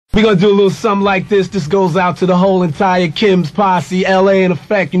We gonna do a little something like this. This goes out to the whole entire Kim's posse, LA in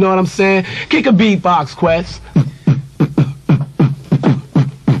effect, you know what I'm saying? Kick a beatbox, Quest.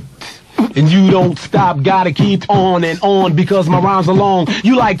 And you don't stop, gotta keep on and on because my rhymes are long.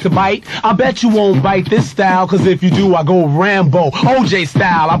 You like to bite? I bet you won't bite this style, cause if you do, I go Rambo, OJ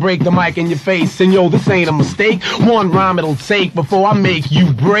style. I break the mic in your face, and yo, this ain't a mistake. One rhyme it'll take before I make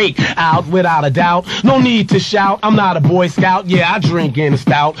you break out without a doubt. No need to shout, I'm not a Boy Scout. Yeah, I drink in a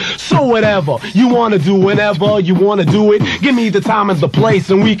stout. So whatever you wanna do, whenever you wanna do it, give me the time and the place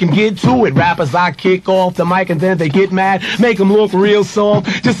and we can get to it. Rappers, I kick off the mic and then they get mad, make them look real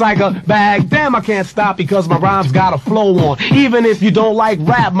soft, just like a bag. Damn, I can't stop because my rhymes got a flow on. Even if you don't like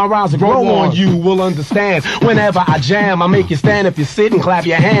rap, my rhymes grow on. You will understand whenever I jam. I make you stand if you sit and clap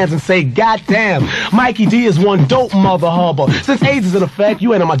your hands and say, God damn, Mikey D is one dope mother hubber. Since AIDS is in effect,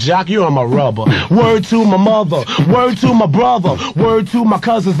 you ain't on my jock, you're on my rubber. Word to my mother, word to my brother, word to my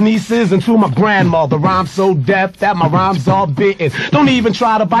cousins, nieces, and to my grandmother. Rhyme so deaf that my rhymes are bitten. Don't even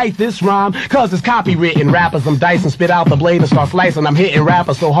try to bite this rhyme, cause it's copywritten. Rappers, I'm dicing, spit out the blade and start slicing. I'm hitting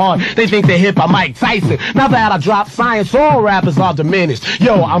rappers so hard, they think they're hit by Mike Tyson. Now that I drop science, all rappers are diminished.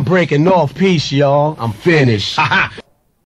 Yo, I'm breaking off. Peace, y'all. I'm finished.